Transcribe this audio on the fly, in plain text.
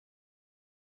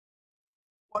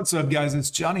What's up, guys?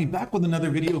 It's Johnny back with another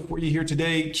video for you here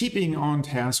today. Keeping on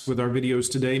task with our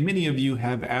videos today. Many of you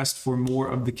have asked for more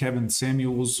of the Kevin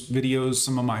Samuels videos,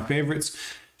 some of my favorites.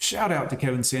 Shout out to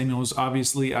Kevin Samuels.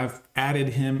 Obviously, I've added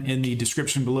him in the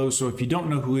description below, so if you don't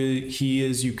know who he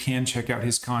is, you can check out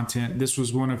his content. This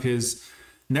was one of his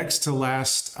next to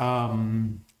last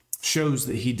shows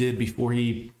that he did before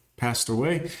he passed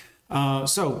away.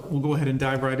 So we'll go ahead and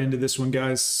dive right into this one,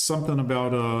 guys. Something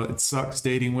about it sucks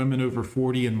dating women over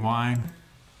 40 and why.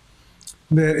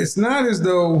 That it's not as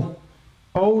though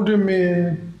older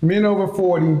men over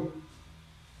 40,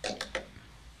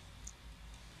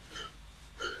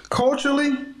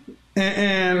 culturally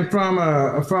and from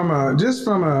a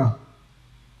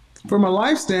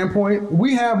life standpoint,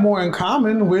 we have more in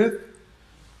common with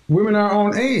women our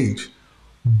own age.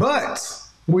 But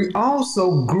we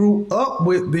also grew up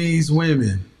with these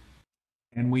women.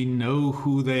 And we know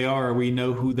who they are. We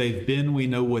know who they've been. We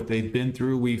know what they've been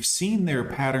through. We've seen their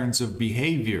patterns of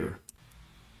behavior.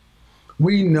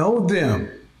 We know them.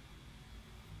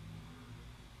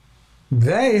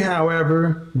 They,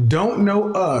 however, don't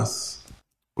know us.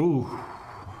 Ooh,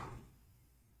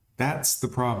 that's the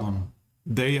problem.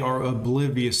 They are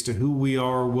oblivious to who we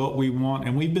are, what we want,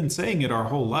 and we've been saying it our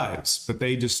whole lives, but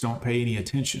they just don't pay any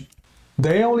attention.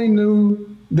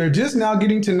 They're just now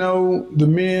getting to know the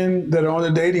men that are on the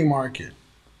dating market.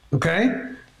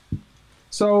 Okay?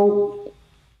 So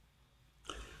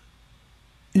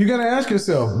you got to ask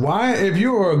yourself, why, if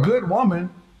you're a good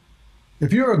woman,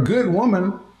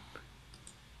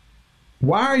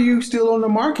 why are you still on the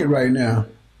market right now?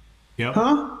 Yep.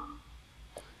 Huh?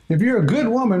 If you're a good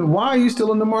woman, why are you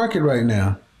still on the market right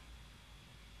now?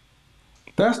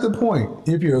 That's the point.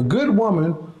 If you're a good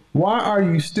woman, why are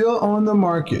you still on the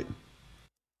market?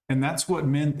 And that's what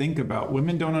men think about.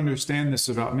 Women don't understand this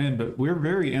about men, but we're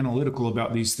very analytical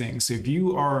about these things. If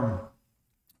you are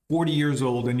 40 years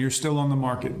old and you're still on the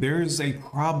market, there's a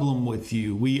problem with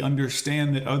you. We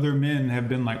understand that other men have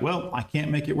been like, well, I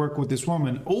can't make it work with this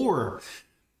woman. Or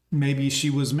maybe she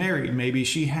was married. Maybe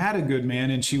she had a good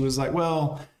man and she was like,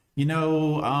 well, you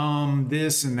know,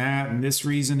 this and that and this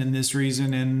reason and this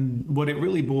reason. And what it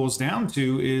really boils down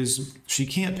to is she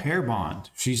can't pair bond.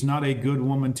 She's not a good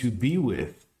woman to be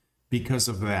with because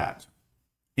of that.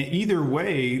 Either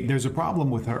way, there's a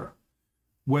problem with her.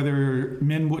 Whether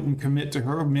men wouldn't commit to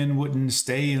her, men wouldn't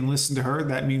stay and listen to her,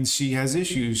 that means she has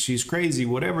issues, she's crazy,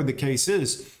 whatever the case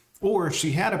is. Or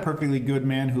she had a perfectly good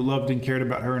man who loved and cared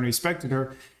about her and respected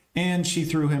her, and she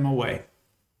threw him away.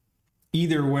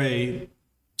 Either way,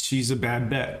 she's a bad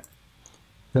bet.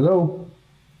 Hello.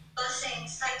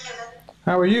 Blessings. Hi, Kevin.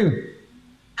 How are you?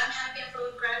 I'm happy and full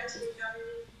of gratitude.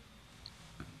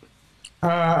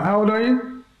 How old are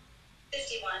you?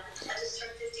 51. I just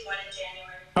turned 51 in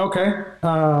January. Okay.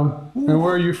 And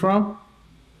where are you from?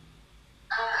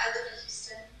 I live in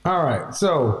Houston. All right.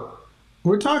 So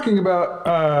we're talking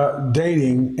about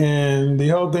dating and the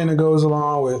whole thing that goes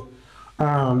along with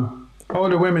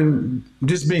older women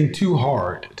just being too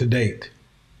hard to date.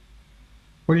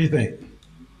 What do you think?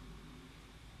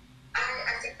 I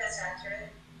think that's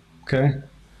accurate. Okay.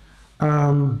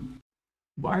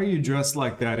 Why are you dressed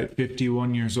like that at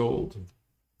 51 years old?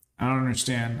 I don't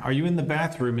understand. Are you in the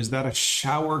bathroom? Is that a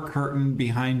shower curtain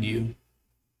behind you?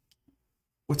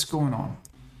 What's going on?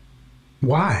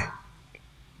 Why?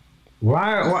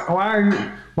 Why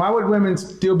would women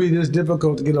still be this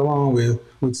difficult to get along with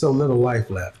so little life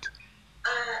left?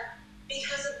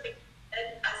 Because of,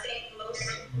 I think most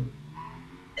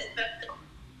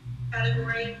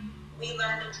category, we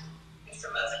learned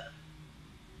from other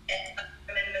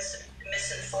women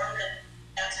misinformed it.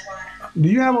 That's why. Do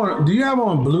you have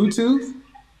on Bluetooth?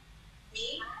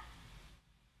 Me?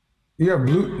 You have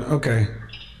okay.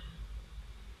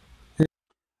 I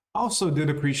also did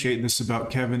appreciate this about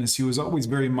Kevin, is he was always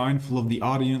very mindful of the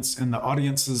audience and the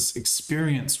audience's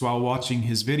experience while watching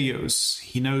his videos.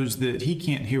 He knows that he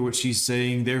can't hear what she's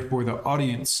saying, therefore the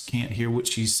audience can't hear what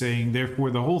she's saying, therefore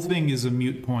the whole thing is a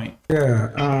moot point.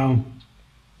 Yeah.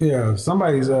 Yeah.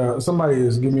 Somebody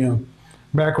is giving me a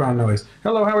background noise.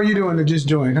 Hello. How are you doing? That just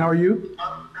joined. How are you?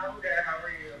 I'm good. How are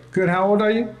you? Good. How old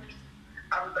are you?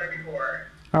 I'm 34.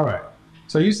 All right.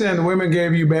 So you saying the women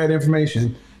gave you bad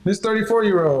information? This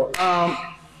 34-year-old.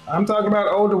 I'm talking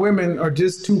about older women are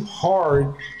just too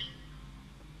hard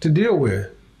to deal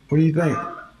with. What do you think? I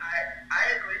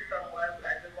agree somewhat, but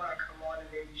I just want to come on and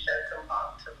maybe shed some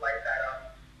positive light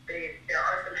that there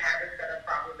are some habits that have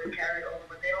probably carried over,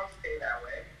 but they don't stay that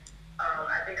way.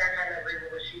 I think I kind of agree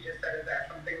with what she just said, is that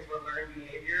some things were learned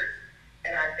behaviors,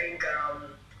 and I think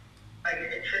like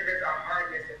it triggers a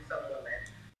hardness in some women.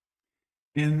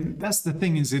 And that's the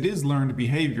thing is it is learned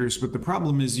behaviors, but the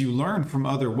problem is you learn from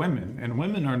other women, and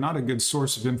women are not a good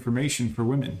source of information for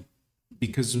women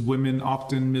because women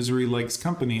often misery likes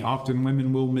company. Often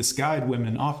women will misguide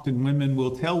women. Often women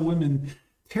will tell women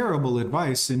terrible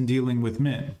advice in dealing with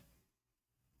men.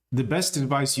 The best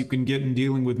advice you can get in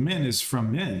dealing with men is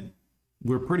from men.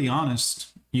 We're pretty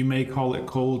honest. You may call it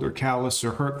cold or callous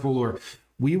or hurtful, or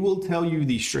we will tell you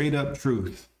the straight up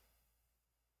truth.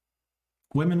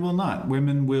 Women will not.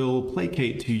 Women will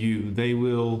placate to you. They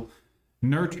will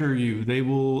nurture you. They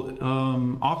will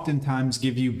oftentimes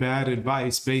give you bad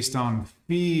advice based on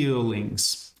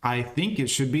feelings. I think it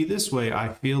should be this way. I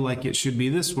feel like it should be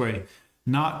this way.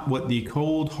 Not what the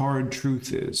cold, hard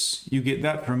truth is. You get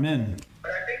that from men.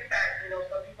 But I think that,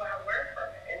 some people have learned from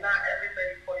it. And not every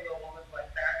 34-year-old woman's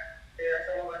like that. There are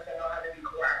some of us that know how to be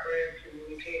cooperative,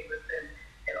 communicate, listen,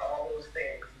 and all those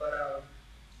things.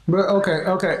 But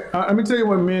okay. Let me tell you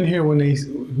what men hear when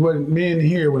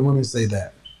women say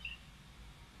that.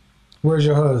 Where's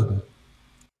your husband?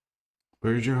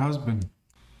 Where's your husband?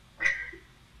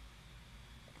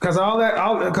 Because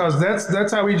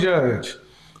that's how we judge.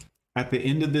 At the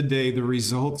end of the day, the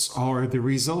results are the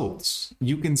results.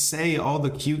 You can say all the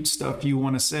cute stuff you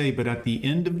want to say, but at the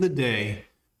end of the day,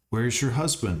 where's your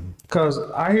husband? Because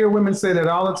I hear women say that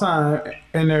all the time,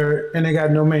 and they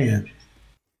got no man.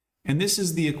 And this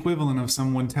is the equivalent of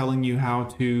someone telling you how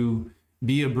to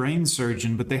be a brain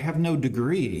surgeon, but they have no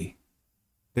degree.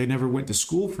 They never went to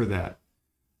school for that.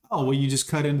 Oh, well, you just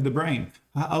cut into the brain.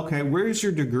 Okay, where's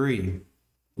your degree?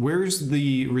 Where's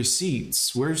the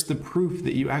receipts? Where's the proof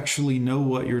that you actually know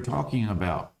what you're talking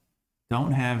about?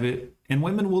 Don't have it. And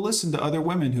women will listen to other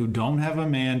women who don't have a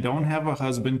man, don't have a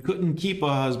husband, couldn't keep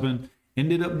a husband,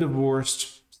 ended up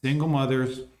divorced, single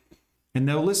mothers, and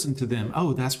they'll listen to them.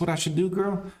 Oh, that's what I should do,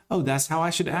 girl? Oh, that's how I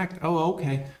should act? Oh,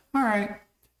 okay. All right.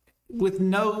 With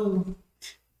no...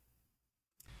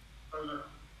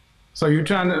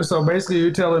 So basically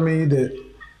you're telling me that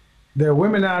there are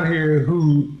women out here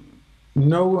who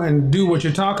know and do what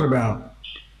you're talking about.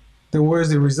 Then where's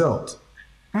the result?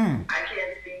 I can't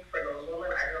speak for those women.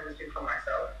 I can only speak for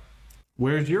myself.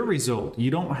 Where's your result?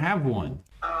 You don't have one.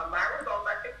 My results,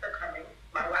 I think they're coming.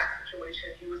 My last situation,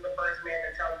 he was the first man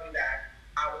to tell me that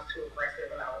I was too aggressive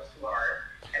and I was too hard.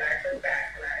 And I took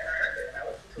that and I heard it and I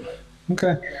listened to it.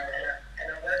 Okay. And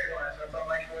I'm working on it. So that's all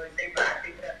I can really say. But I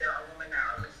think that there are women that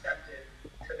are receptive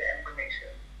to the information.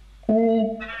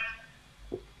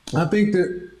 I think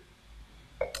that,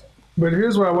 but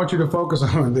here's what I want you to focus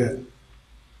on that.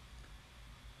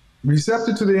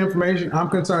 Receptive to the information, I'm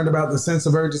concerned about the sense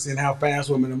of urgency and how fast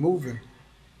women are moving.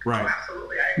 Right.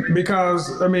 Absolutely, I agree.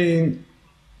 Because,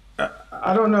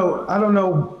 I don't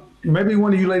know, maybe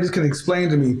one of you ladies can explain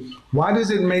to me, why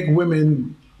does it make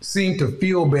women seem to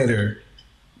feel better?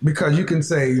 Because you can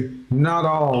say, not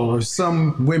all, or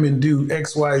some women do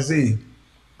X, Y, Z,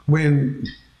 when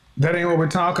that ain't what we're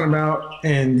talking about,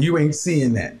 and you ain't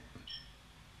seeing that.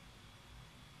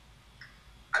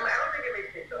 I don't think it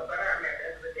makes me feel better. At the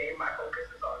end of the day, my focus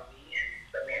is on me and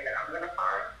the man that I'm going to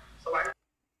find. So I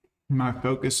My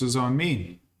focus is on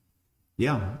me.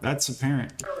 Yeah, that's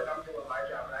apparent. know that I'm doing my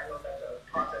job, and I know that the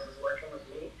process is working with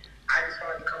me. I just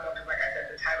wanted to come on because, like I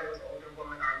said, the title is Older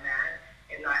Women Are Mad,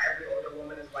 and not every older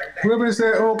woman is like that. Whoever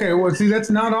said, okay, well, see, that's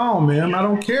not all, ma'am. I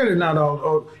don't care that not all.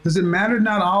 Oh, does it matter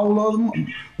not all of them?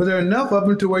 But there are enough of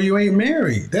them to where you ain't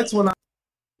married. That's what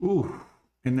Ooh,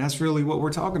 and that's really what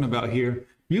we're talking about here.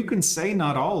 You can say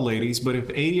not all, ladies, but if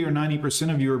 80 or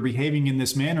 90% of you are behaving in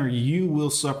this manner, you will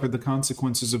suffer the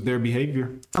consequences of their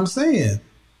behavior. I'm saying.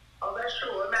 Oh, that's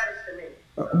true. It matters to me.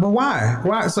 But why?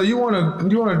 Why? So you want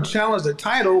to challenge the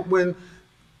title when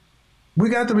we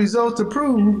got the results to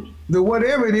prove that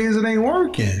whatever it is, it ain't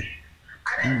working.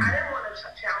 I didn't want to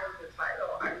challenge the title.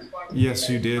 I just wanted to Yes,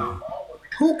 say you that did. it's not all women.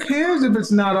 Who cares if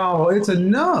it's not all? It's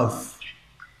enough.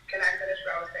 Can I finish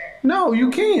what I was saying? No, you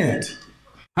can't.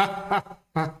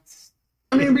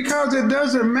 I mean, because it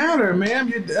doesn't matter,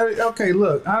 ma'am. Okay,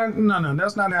 look, no,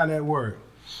 that's not how that works.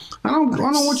 I don't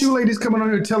want you ladies coming on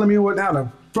here telling me how to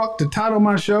fuck to title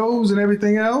my shows and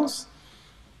everything else.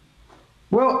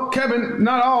 Well, Kevin,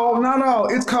 not all.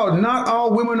 It's called Not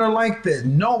All Women Are Like That.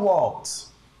 No walls.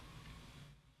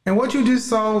 And what you just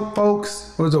saw,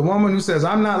 folks, was a woman who says,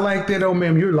 I'm not like that. Oh,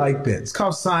 ma'am, you're like that. It's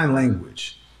called sign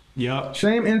language. Yep.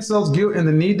 Shame, insults, guilt, and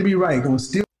the need to be right. Gonna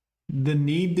steal. The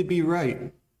need to be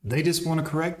right. They just want to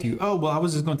correct you. Oh, well, I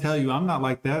was just going to tell you I'm not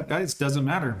like that. That just doesn't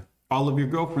matter. All of your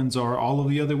girlfriends are. All of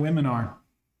the other women are. How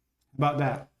about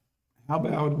that? How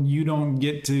about you don't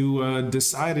get to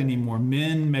decide anymore?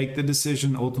 Men make the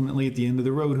decision ultimately at the end of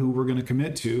the road who we're going to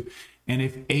commit to. And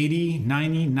if 80,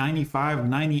 90, 95,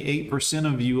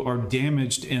 98% of you are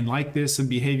damaged and like this and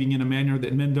behaving in a manner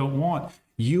that men don't want,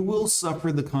 you will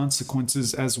suffer the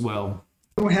consequences as well.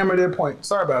 Don't hammer that point.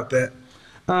 Sorry about that.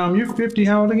 You're 50,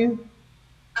 how old again?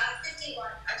 I'm 51.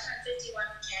 I turned 51 in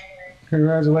January.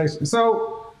 Congratulations.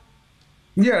 So,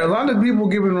 yeah, a lot of people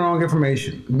giving wrong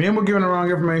information. Men were giving the wrong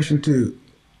information too.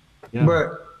 Yeah.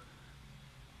 But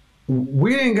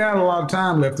we ain't got a lot of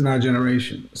time left in our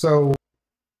generation. So,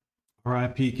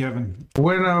 R.I.P. Kevin.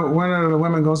 when are the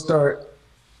women gonna start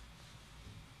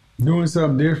doing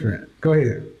something different? Go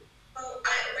ahead. Well,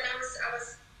 I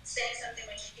was saying something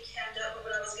when she came up, but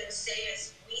what I was going to say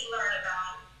is we learn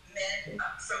about men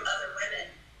from other women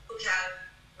who have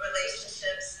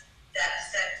relationships that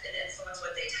affect and influence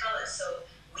what they tell us. So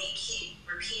we keep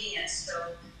repeating it. So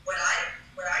what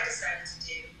I decided to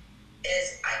do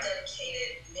is I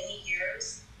dedicated many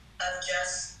years of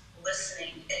just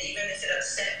listening, and even if it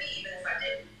upset me, even if I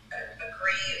didn't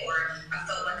agree or I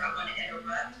felt like I wanted to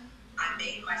interrupt, I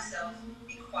made myself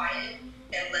be quiet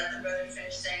and let the brother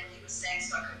finish saying what he was saying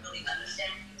so I could really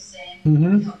understand what he was saying.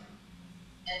 Mm-hmm.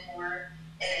 And more,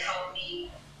 and it helped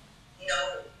me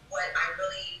know what I'm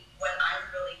really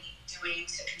doing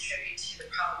to contribute to the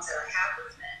problems that I have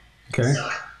with men. Okay. So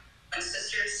my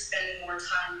sister's spending more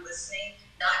time listening,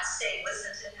 not saying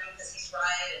listen to him because he's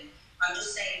right, and I'm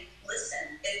just saying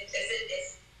listen.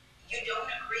 If you don't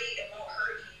agree, it won't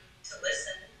hurt you to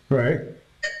listen. Right.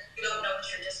 You don't know what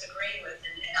you're disagreeing with,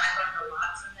 and I learned a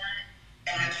lot from that.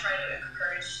 And I try to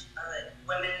encourage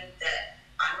women that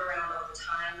I'm around all the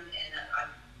time, and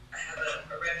I have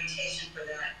a reputation for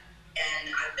that.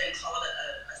 And I've been called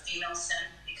a female simp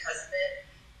because of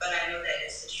it, but I know that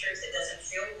it's the truth. It doesn't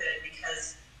feel good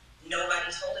because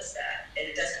nobody told us that, and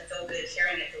it doesn't feel good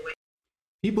hearing it the way.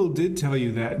 People did tell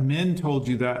you that. Men told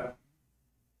you that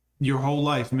your whole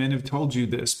life. Men have told you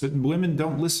this, but women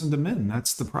don't listen to men.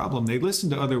 That's the problem. They listen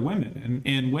to other women,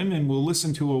 and women will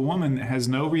listen to a woman that has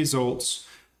no results,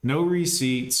 no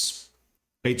receipts,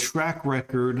 a track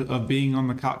record of being on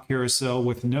the cock carousel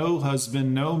with no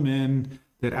husband, no men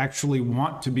that actually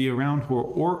want to be around her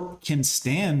or can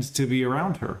stand to be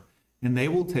around her. And they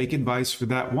will take advice for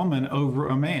that woman over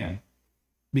a man.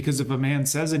 Because if a man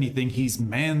says anything, he's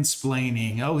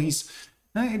mansplaining. Oh,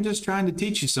 I'm just trying to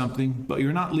teach you something, but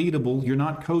you're not leadable. You're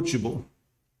not coachable.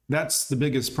 That's the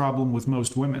biggest problem with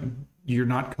most women. You're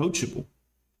not coachable.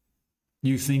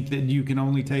 You think that you can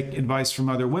only take advice from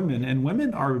other women, and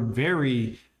women are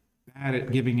very bad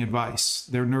at giving advice.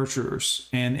 They're nurturers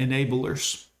and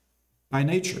enablers by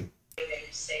nature. That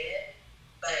you say it,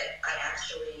 but I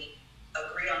actually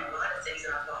agree on a lot of things,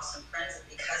 and I've lost some friends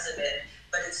because of it.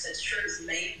 But it's the truth.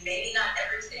 Maybe not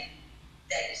everything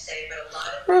that you say, but a lot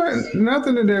of Right.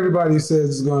 Nothing that everybody says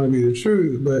is going to be the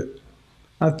truth, but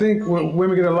I think when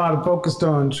women get a lot of focused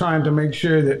on trying to make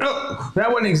sure that, oh, that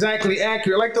wasn't exactly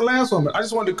accurate, like the last one, but I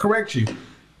just wanted to correct you.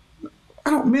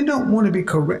 Men don't want to be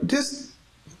correct. Just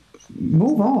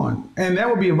move on. And that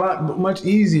would be about much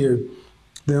easier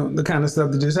than the kind of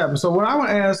stuff that just happened. So what I want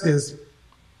to ask is,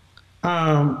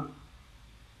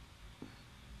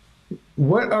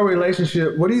 what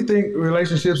do you think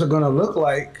relationships are going to look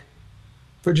like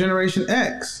for Generation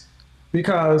X?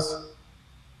 Because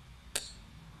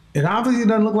it obviously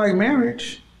doesn't look like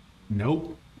marriage.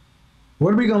 Nope.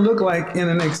 What are we going to look like in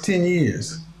the next 10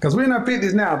 years? Because we're in our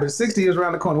 50s now, but 60 years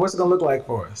around the corner. What's it going to look like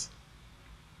for us?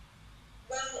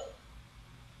 Well,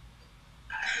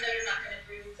 I know you're not going to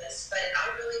agree with this, but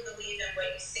I really believe in what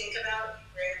you think about, you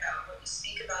bring about. What you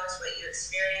speak about is what you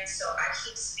experience. So I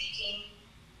keep speaking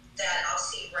that I'll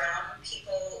see around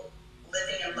people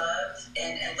living in love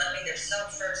and loving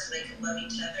themselves first so they can love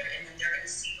each other, and then they're going to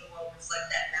see the world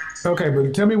reflect that back. Okay,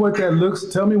 but tell me what that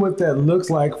looks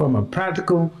like from a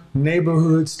practical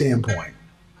neighborhood standpoint.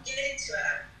 I'll get into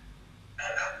it.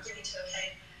 I'll get into it,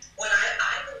 okay? What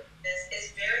I believe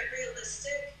is very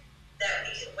realistic that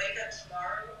we can wake up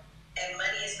tomorrow and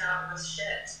money is not worth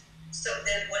shit. So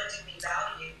then what do we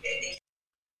value?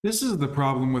 This is the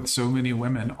problem with so many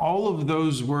women. All of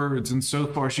those words, and so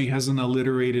far she hasn't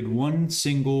alliterated one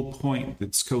single point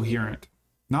that's coherent.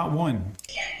 Not one.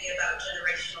 It can't be about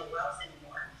generational wealth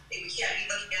anymore. We can't be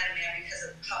looking at a man because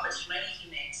of how much money he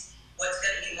makes. What's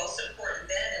going to be most important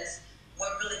then is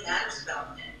what really matters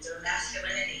about men, their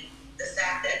masculinity, the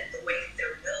fact that the way that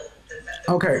they're built.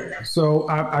 Okay, so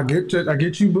I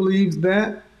get you believe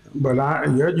that, but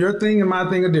your thing and my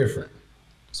thing are different.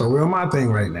 So we're on my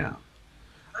thing right now.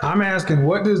 I'm asking,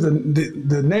 what does the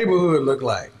neighborhood look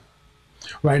like?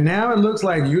 Right now, it looks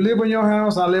like you live in your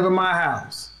house, I live in my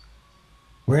house.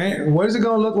 Right? What is it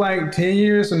going to look like 10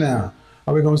 years from now?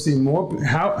 Are we going to see more?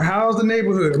 How's the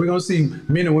neighborhood? Are we going to see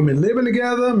men and women living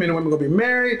together? Men and women going to be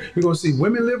married? We're going to see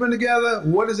women living together?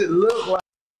 What does it look like?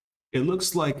 It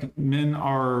looks like men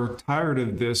are tired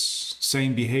of this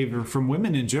same behavior from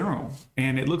women in general.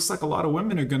 And it looks like a lot of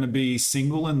women are going to be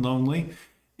single and lonely.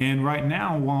 And right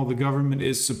now, while the government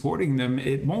is supporting them,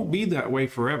 it won't be that way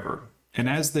forever. And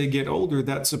as they get older,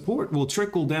 that support will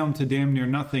trickle down to damn near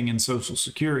nothing in Social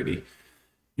Security.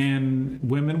 And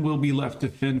women will be left to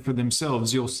fend for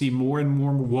themselves. You'll see more and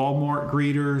more Walmart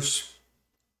greeters.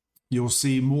 You'll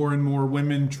see more and more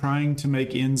women trying to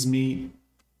make ends meet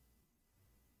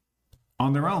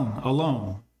on their own,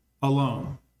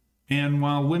 alone. And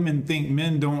while women think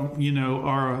men don't,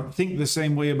 think the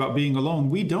same way about being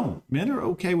alone, we don't. Men are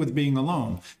okay with being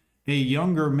alone. A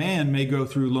younger man may go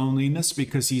through loneliness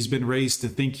because he's been raised to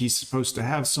think he's supposed to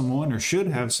have someone or should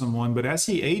have someone. But as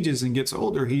he ages and gets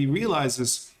older, he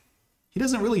realizes he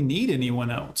doesn't really need anyone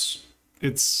else.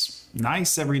 It's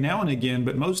nice every now and again,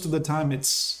 but most of the time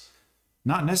it's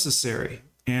not necessary.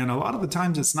 And a lot of the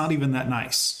times it's not even that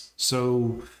nice.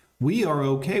 So we are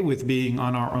okay with being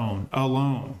on our own,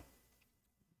 alone.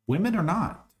 Women are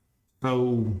not.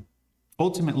 So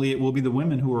ultimately it will be the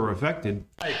women who are affected.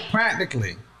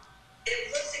 Practically.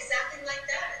 It looks exactly like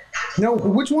that. No,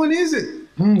 which one is it?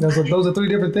 Those are three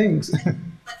different things. Strong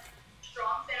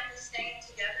families staying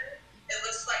together. It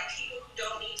looks like people who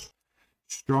don't need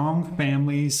Strong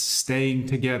families staying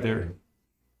together.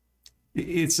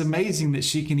 It's amazing that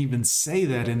she can even say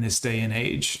that in this day and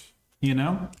age, to be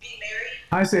married.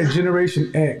 I said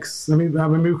Generation X. Let me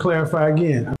clarify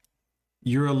again.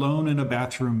 You're alone in a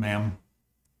bathroom, ma'am.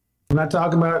 I'm not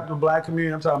talking about the black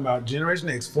community. I'm talking about Generation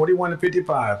X, 41 to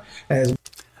 55. I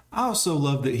also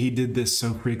love that he did this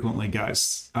so frequently,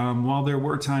 guys. While there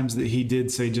were times that he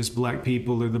did say just black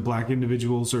people or the black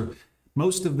individuals, or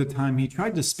most of the time he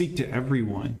tried to speak to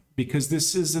everyone, because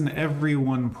this is an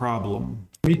everyone problem.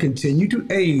 We continue to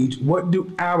age. What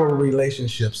do our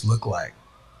relationships look like?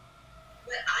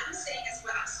 What I'm saying is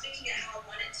what I'm speaking at how I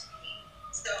want it to be.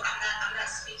 So I'm not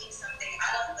speaking something.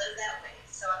 I don't live that way.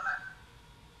 So I'm not.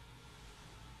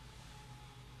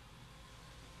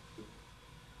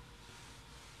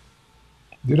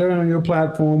 Do that on your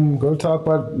platform. Go talk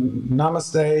about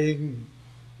namaste.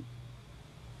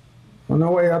 Well,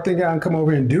 no way. I think I can come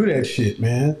over here and do that shit,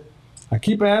 man. I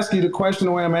keep asking you the question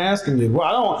the way I'm asking you. Well,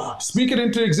 I don't speak it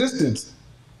into existence.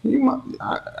 Tell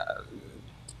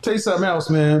you something else,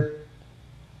 man.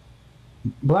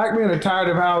 Black men are tired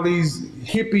of how these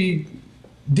hippie,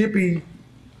 dippy,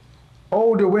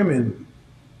 older women.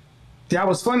 Yeah, it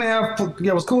was fun to have.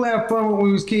 Yeah, it was cool to have fun when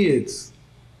we was kids.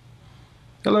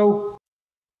 Hello.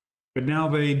 But now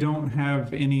they don't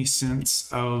have any sense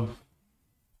of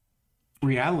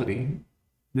reality.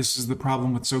 This is the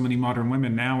problem with so many modern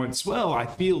women. Now it's, well, I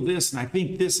feel this and I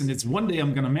think this, and it's one day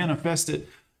I'm going to manifest it.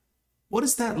 What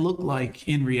does that look like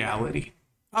in reality?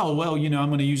 Oh, well, I'm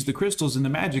going to use the crystals and the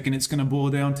magic, and it's going to boil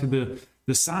down to the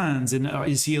signs. And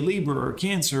is he a Libra or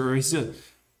Cancer? Or is it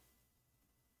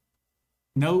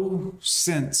no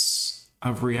sense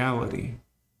of reality?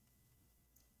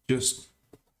 Just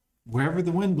wherever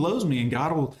the wind blows me, and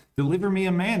God will deliver me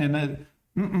a man.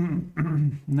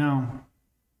 And no.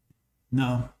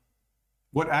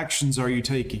 What actions are you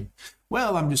taking?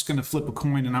 Well, I'm just going to flip a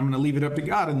coin and I'm going to leave it up to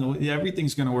God, and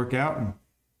everything's going to work out.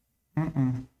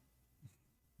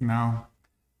 No.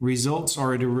 Results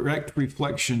are a direct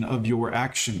reflection of your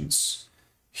actions.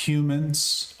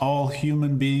 Humans, all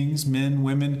human beings, men,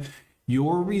 women,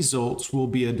 your results will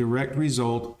be a direct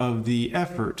result of the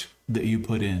effort that you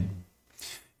put in.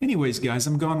 Anyways, guys,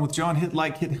 I'm Gone with John. Hit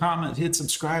like, hit comment, hit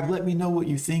subscribe. Let me know what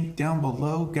you think down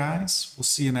below, guys. We'll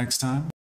see you next time.